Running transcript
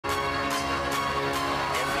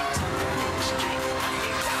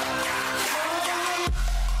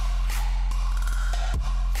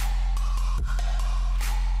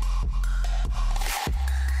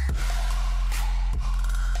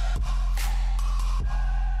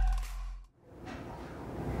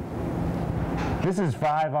This is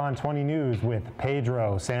 5 on 20 News with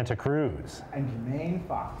Pedro Santa Cruz. And Jamain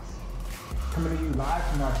Fox. Coming to you live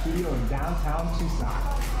from our studio in downtown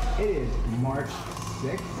Tucson. It is March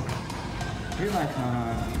 6th. Your mic's not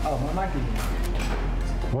on. Oh, my mic is on.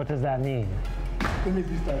 What does that mean? Let me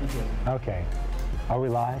just start again. Okay. Are we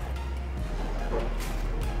live?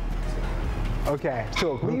 Okay,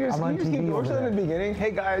 so can you just keep going to the beginning?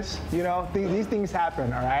 Hey guys, you know, these things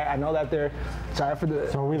happen, all right? I know that they're, sorry for the...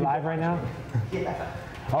 So are we live right now? Yeah.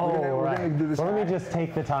 Oh, we're gonna do this. So let me just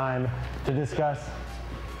take the time to discuss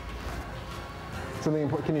something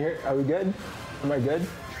important. Can you hear? Are we good? Am I good?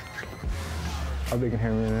 Oh, they can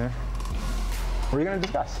hear me in there. What are you gonna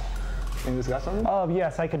discuss? Can you discuss something?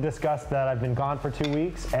 Yes, I could discuss that I've been gone for 2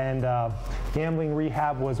 weeks, and gambling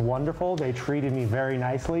rehab was wonderful. They treated me very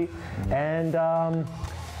nicely, and I'm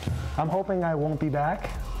hoping I won't be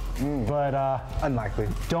back, but unlikely.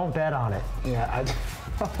 Don't bet on it. Yeah.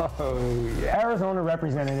 Yeah. Arizona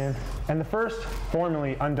representative and the first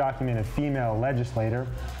formerly undocumented female legislator,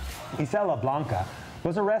 Isela Blanca,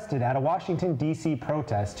 was arrested at a Washington, D.C.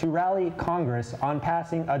 protest to rally Congress on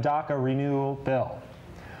passing a DACA renewal bill.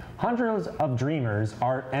 Hundreds of dreamers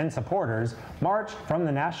and supporters marched from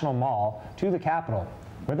the National Mall to the Capitol,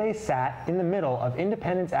 where they sat in the middle of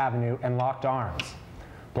Independence Avenue and locked arms.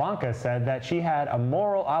 Blanca said that she had a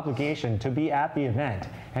moral obligation to be at the event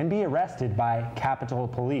and be arrested by Capitol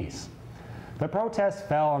Police. The protest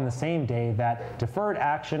fell on the same day that Deferred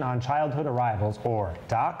Action on Childhood Arrivals, or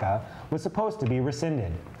DACA, was supposed to be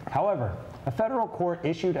rescinded. However, a federal court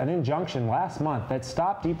issued an injunction last month that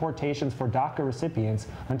stopped deportations for DACA recipients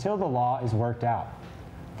until the law is worked out.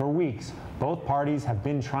 For weeks, both parties have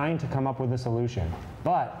been trying to come up with a solution,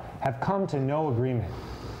 but have come to no agreement.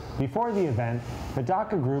 Before the event, the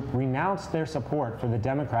DACA group renounced their support for the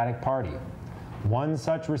Democratic Party. One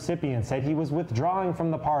such recipient said he was withdrawing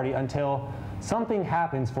from the party until something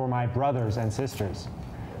happens for my brothers and sisters.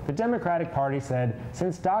 The Democratic Party said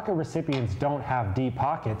since DACA recipients don't have deep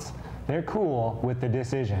pockets, they're cool with the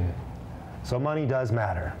decision. So money does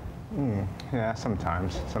matter. Yeah,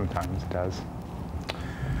 sometimes it does.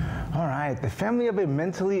 All right, the family of a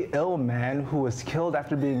mentally ill man who was killed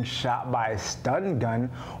after being shot by a stun gun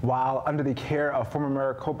while under the care of former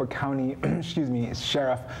Maricopa County,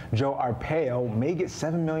 Sheriff Joe Arpaio may get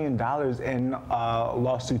 $7 million in a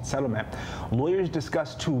lawsuit settlement. Lawyers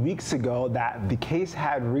discussed 2 weeks ago that the case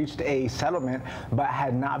had reached a settlement but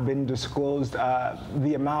had not been disclosed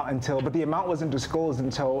the amount wasn't disclosed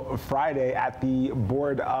until Friday at the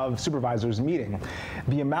Board of Supervisors meeting.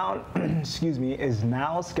 The amount, is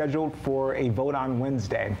now scheduled for a vote on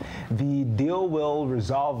Wednesday. The deal will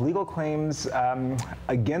resolve legal claims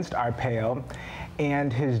against Arpaio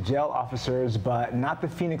and his jail officers, but not the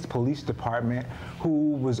Phoenix Police Department,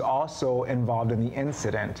 who was also involved in the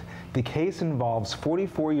incident. The case involves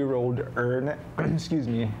 44-year-old Ernest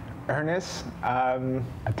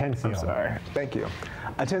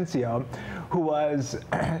Atencio, who was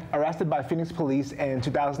arrested by Phoenix police in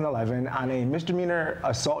 2011 on a misdemeanor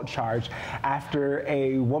assault charge after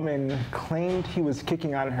a woman claimed he was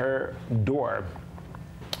kicking on her door.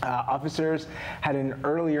 Officers had an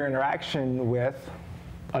earlier interaction with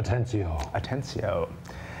Atencio.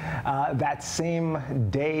 That same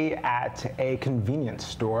day at a convenience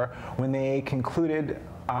store when they concluded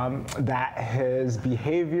that his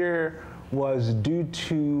behavior was due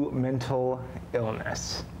to mental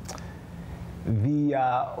illness. The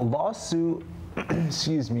lawsuit,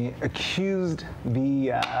 accused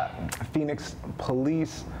the Phoenix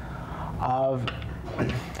police of,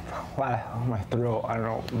 my throat, I don't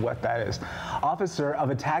know what that is, officer of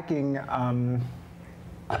attacking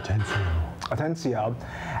Atencio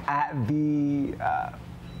at the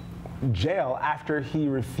jail after he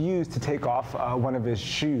refused to take off one of his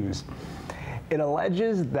shoes. It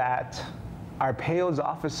alleges that Arpaio's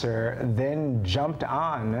officer then jumped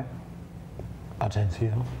on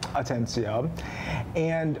Atencio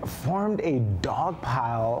and formed a dog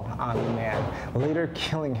pile on the man, later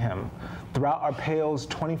killing him. Throughout Arpaio's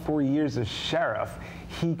 24 years as sheriff,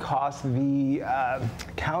 he cost the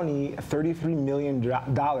county $33 million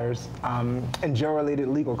in jail-related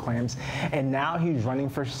legal claims, and now he's running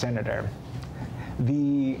for senator.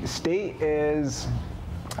 The state is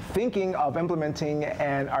thinking of implementing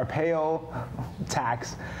an Arpaio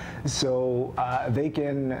tax so they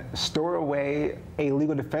can store away a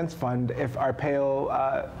legal defense fund if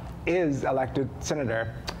Arpaio is elected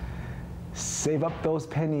senator. Save up those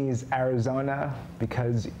pennies, Arizona,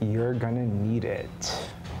 because you're gonna need it.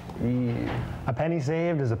 A penny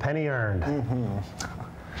saved is a penny earned.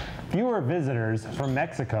 Fewer visitors from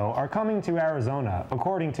Mexico are coming to Arizona,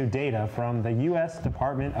 according to data from the U.S.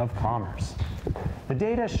 Department of Commerce. The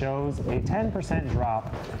data shows a 10%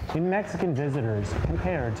 drop in Mexican visitors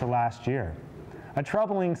compared to last year. A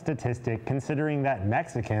troubling statistic considering that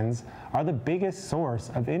Mexicans are the biggest source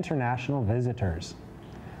of international visitors.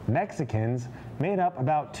 Mexicans made up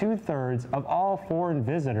about 2/3 of all foreign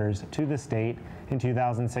visitors to the state in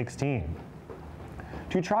 2016.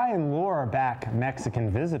 To try and lure back Mexican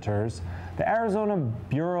visitors, the Arizona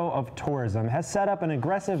Bureau of Tourism has set up an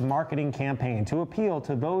aggressive marketing campaign to appeal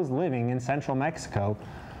to those living in central Mexico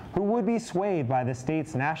who would be swayed by the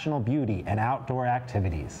state's national beauty and outdoor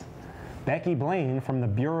activities. Becky Blaine from the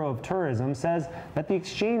Bureau of Tourism says that the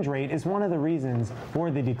exchange rate is one of the reasons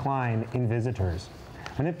for the decline in visitors.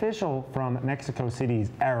 An official from Mexico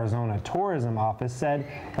City's Arizona Tourism Office said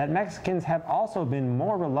that Mexicans have also been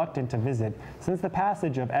more reluctant to visit since the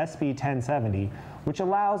passage of SB 1070, which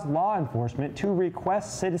allows law enforcement to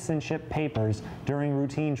request citizenship papers during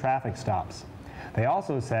routine traffic stops. They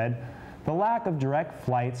also said the lack of direct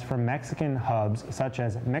flights from Mexican hubs such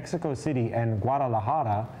as Mexico City and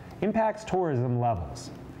Guadalajara impacts tourism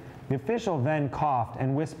levels. The official then coughed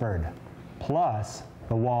and whispered, "plus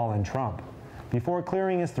the wall and Trump," before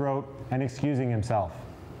clearing his throat and excusing himself.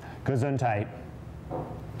 Gesundheit.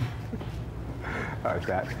 I like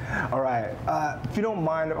that. All right. If you don't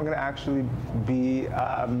mind, I'm going to actually be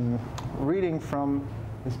reading from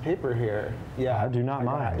this paper here. Yeah, I do not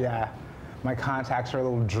mind. Yeah. My contacts are a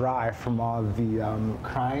little dry from all of the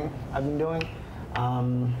crying I've been doing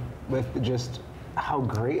with just how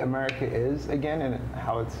great America is again and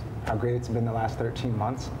how great it's been the last 13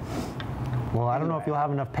 months. Well, I don't know if you'll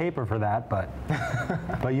have enough paper for that, but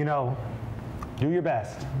you know, do your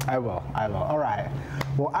best. I will. All right.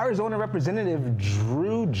 Well, Arizona Representative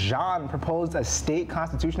Drew John proposed a state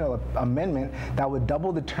constitutional amendment that would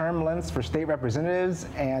double the term lengths for state representatives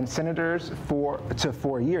and senators to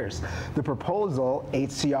 4 years. The proposal,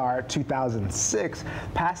 HCR 2006,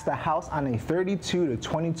 passed the House on a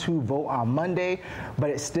 32-22 vote on Monday, but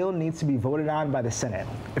it still needs to be voted on by the Senate.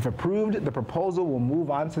 If approved, the proposal will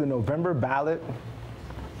move on to the November ballot,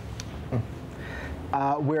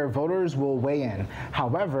 where voters will weigh in.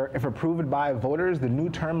 However, if approved by voters, the new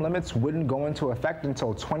term limits wouldn't go into effect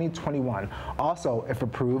until 2021. Also, if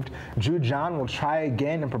approved, Drew John will try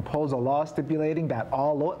again and propose a law stipulating that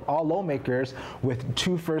all lawmakers with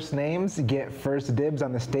 2 first names get first dibs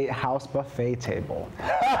on the state House buffet table.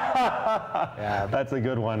 Yeah, that's a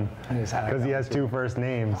good one, because he has 2 first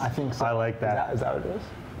names. I think so. I like that. Is that what it is?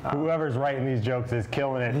 Whoever's writing these jokes is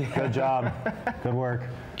killing it. Good job. Good work.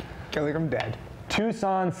 Killing them dead.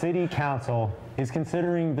 Tucson City Council is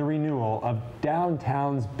considering the renewal of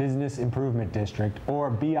Downtown's Business Improvement District, or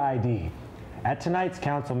BID. At tonight's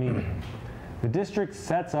council meeting, the district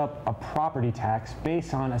sets up a property tax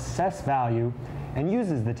based on assessed value and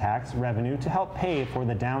uses the tax revenue to help pay for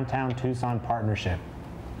the Downtown Tucson Partnership.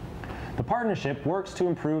 The partnership works to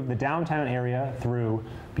improve the downtown area through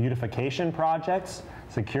beautification projects,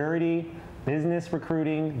 security, business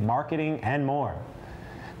recruiting, marketing, and more.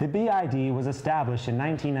 The BID was established in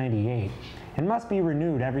 1998 and must be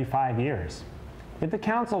renewed every 5 years. If the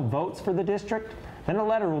council votes for the district, then a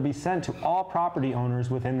letter will be sent to all property owners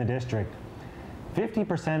within the district.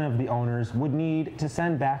 50% of the owners would need to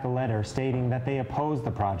send back a letter stating that they oppose the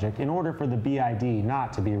project in order for the BID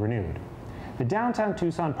not to be renewed. The Downtown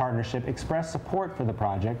Tucson Partnership expressed support for the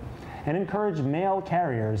project and encouraged mail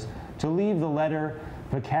carriers to leave the letter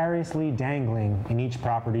vicariously dangling in each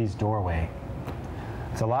property's doorway.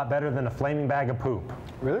 It's a lot better than a flaming bag of poop.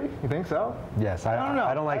 Really? You think so? Yes, I don't know.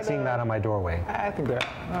 I don't like seeing that on my doorway. I think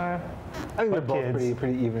they're both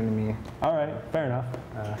pretty even to me. All right, fair enough.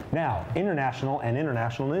 Now, international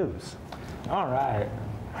news. All right.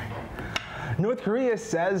 North Korea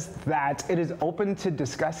says that it is open to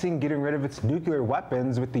discussing getting rid of its nuclear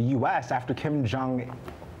weapons with the U.S. after Kim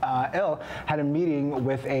Jong-il had a meeting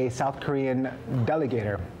with a South Korean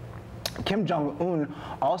delegator. Kim Jong-un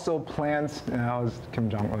also plans,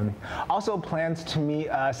 also plans to meet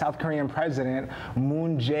South Korean President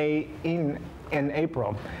Moon Jae-in in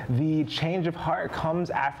April. The change of heart comes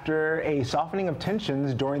after a softening of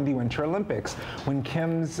tensions during the Winter Olympics, when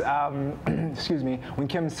Kim's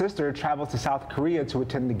sister traveled to South Korea to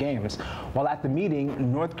attend the games. While at the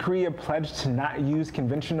meeting, North Korea pledged to not use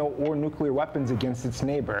conventional or nuclear weapons against its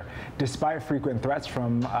neighbor, despite frequent threats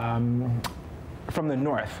from the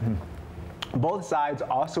North. Both sides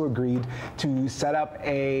also agreed to set up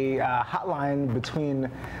a hotline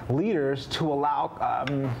between leaders to allow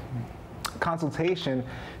consultation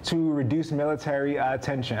to reduce military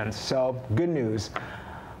tensions. So, good news.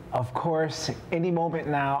 Of course, any moment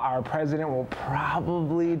now, our president will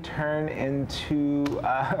probably turn into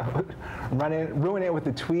ruin it with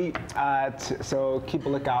a tweet. So keep a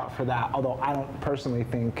lookout for that. Although I don't personally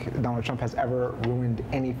think Donald Trump has ever ruined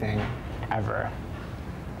anything, ever.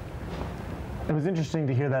 It was interesting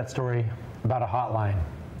to hear that story about a hotline.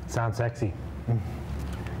 Sounds sexy.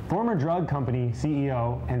 Former drug company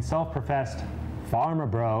CEO and self-professed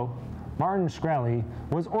pharma bro, Martin Shkreli,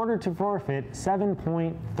 was ordered to forfeit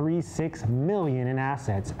 $7.36 million in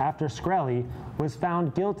assets after Shkreli was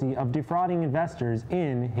found guilty of defrauding investors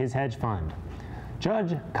in his hedge fund.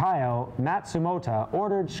 Judge Kyle Matsumoto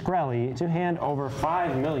ordered Shkreli to hand over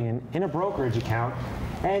 $5 million in a brokerage account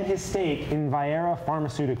and his stake in Viera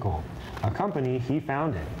Pharmaceutical, a company he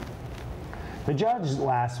founded. The judge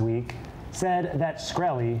last week said that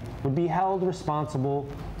Shkreli would be held responsible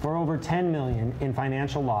for over $10 million in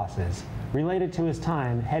financial losses related to his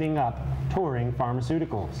time heading up Touring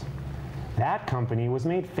Pharmaceuticals. That company was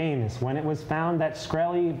made famous when it was found that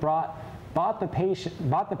Shkreli bought the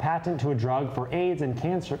patent to a drug for AIDS and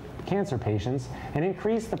cancer patients and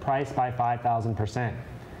increased the price by 5,000%.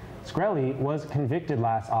 Shkreli was convicted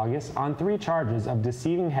last August on 3 charges of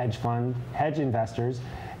deceiving hedge investors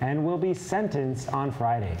and will be sentenced on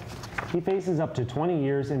Friday. He faces up to 20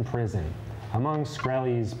 years in prison. Among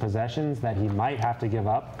Shkreli's possessions that he might have to give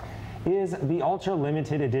up is the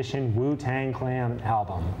ultra-limited edition Wu-Tang Clan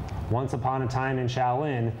album, Once Upon a Time in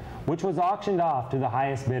Shaolin, which was auctioned off to the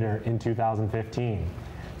highest bidder in 2015.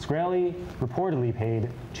 Shkreli reportedly paid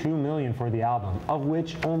 $2 million for the album, of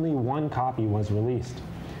which only 1 copy was released.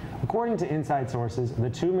 According to inside sources, the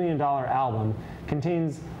 $2 million album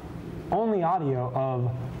contains only audio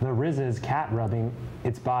of the RZA's cat rubbing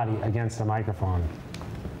its body against a microphone.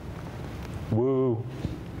 Woo.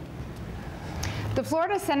 The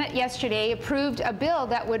Florida Senate yesterday approved a bill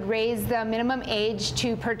that would raise the minimum age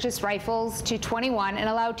to purchase rifles to 21 and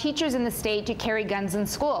allow teachers in the state to carry guns in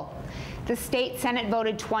school. The state Senate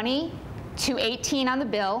voted 20 to 18 on the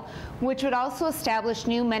bill, which would also establish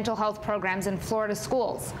new mental health programs in Florida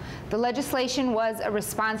schools. The legislation was a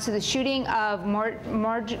response to the shooting of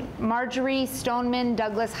Marjorie Stoneman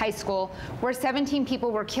Douglas High School, where 17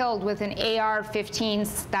 people were killed with an AR-15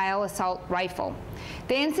 style assault rifle.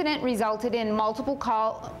 The incident resulted in multiple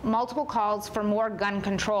calls for more gun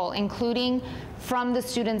control, including from the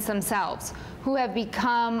students themselves, who have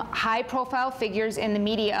become high-profile figures in the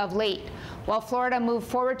media of late. While Florida moved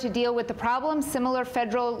forward to deal with the problem, similar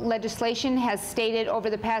federal legislation has stated over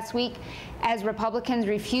the past week as Republicans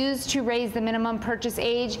refuse to raise the minimum purchase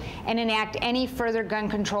age and enact any further gun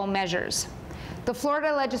control measures. The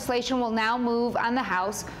Florida legislation will now move on the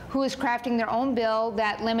House, who is crafting their own bill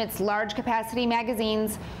that limits large capacity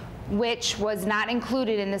magazines, which was not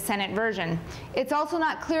included in the Senate version. It's also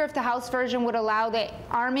not clear if the House version would allow the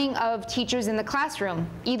arming of teachers in the classroom.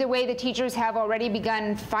 Either way, the teachers have already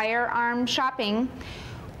begun firearm shopping,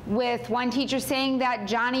 with one teacher saying that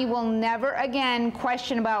Johnny will never again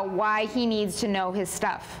question about why he needs to know his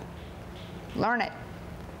stuff. Learn it.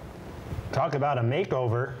 Talk about a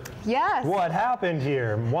makeover. Yes. What happened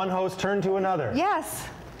here? One host turned to another. Yes.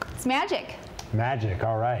 It's magic. Magic,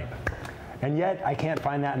 all right. And yet, I can't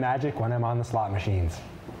find that magic when I'm on the slot machines.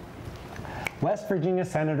 West Virginia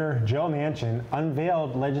Senator Joe Manchin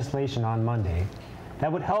unveiled legislation on Monday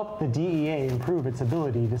that would help the DEA improve its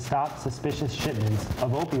ability to stop suspicious shipments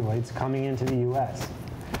of opioids coming into the U.S.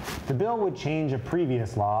 The bill would change a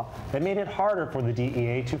previous law that made it harder for the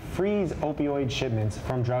DEA to freeze opioid shipments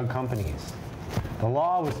from drug companies. The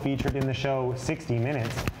law was featured in the show 60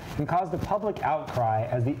 Minutes and caused a public outcry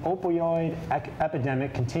as the opioid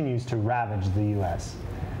epidemic continues to ravage the U.S.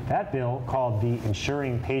 That bill, called the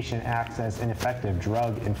Ensuring Patient Access and Effective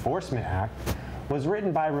Drug Enforcement Act, was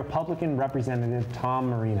written by Republican Representative Tom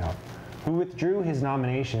Marino, who withdrew his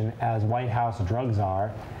nomination as White House drug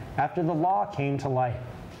czar after the law came to light.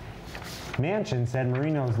 Manchin said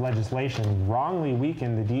Marino's legislation wrongly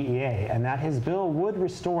weakened the DEA and that his bill would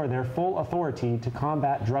restore their full authority to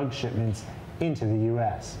combat drug shipments into the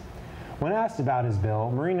U.S. When asked about his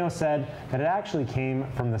bill, Marino said that it actually came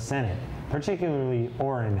from the Senate, particularly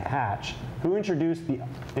Orrin Hatch, who introduced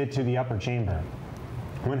it to the upper chamber.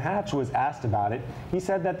 When Hatch was asked about it, he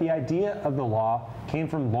said that the idea of the law came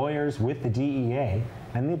from lawyers with the DEA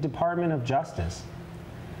and the Department of Justice.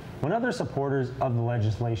 When other supporters of the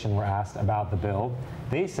legislation were asked about the bill,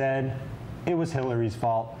 they said it was Hillary's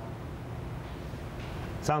fault.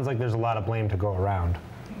 Sounds like there's a lot of blame to go around.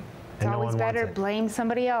 It's always better blame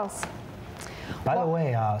somebody else. By the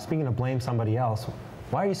way, speaking of blame somebody else,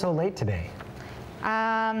 why are you so late today?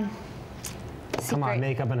 Come on,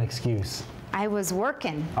 make up an excuse. I was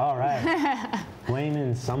working. All right.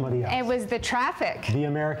 blaming somebody else. It was the traffic. The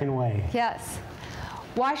American way. Yes.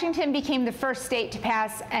 Washington became the first state to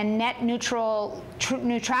pass a net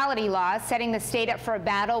neutrality law, setting the state up for a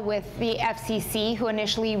battle with the FCC, who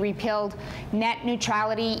initially repealed net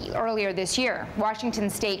neutrality earlier this year. Washington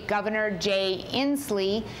State Governor Jay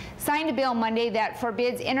Inslee signed a bill Monday that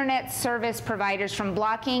forbids internet service providers from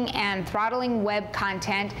blocking and throttling web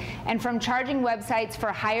content and from charging websites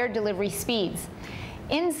for higher delivery speeds.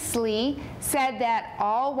 Inslee said that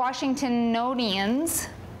all Washingtonians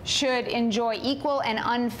should enjoy equal and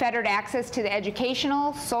unfettered access to the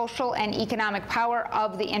educational, social, and economic power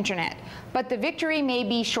of the internet. But the victory may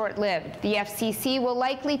be short-lived. The FCC will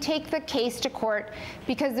likely take the case to court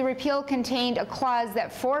because the repeal contained a clause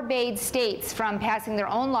that forbade states from passing their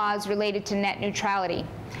own laws related to net neutrality.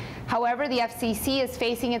 However, the FCC is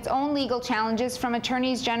facing its own legal challenges from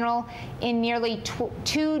attorneys general in nearly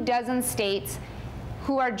 24 states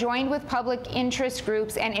who are joined with public interest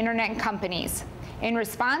groups and internet companies. In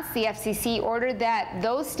response, the FCC ordered that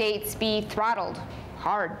those states be throttled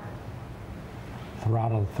hard.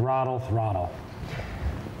 Throttle, throttle, throttle.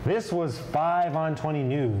 This was 5 on 20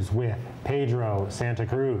 News with Pedro Santa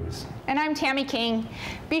Cruz. And I'm Tammy King.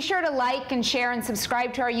 Be sure to like and share and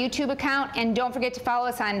subscribe to our YouTube account, and don't forget to follow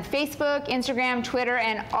us on Facebook, Instagram, Twitter,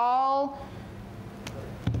 and all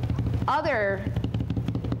other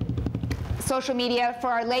social media for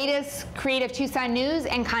our latest Creative Tucson news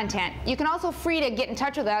and content. You can also free to get in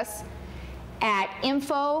touch with us at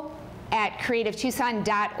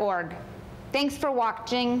info@creativetucson.org. Thanks for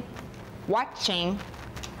watching.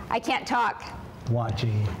 I can't talk.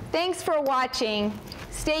 Watching. Thanks for watching.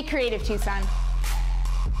 Stay creative, Tucson.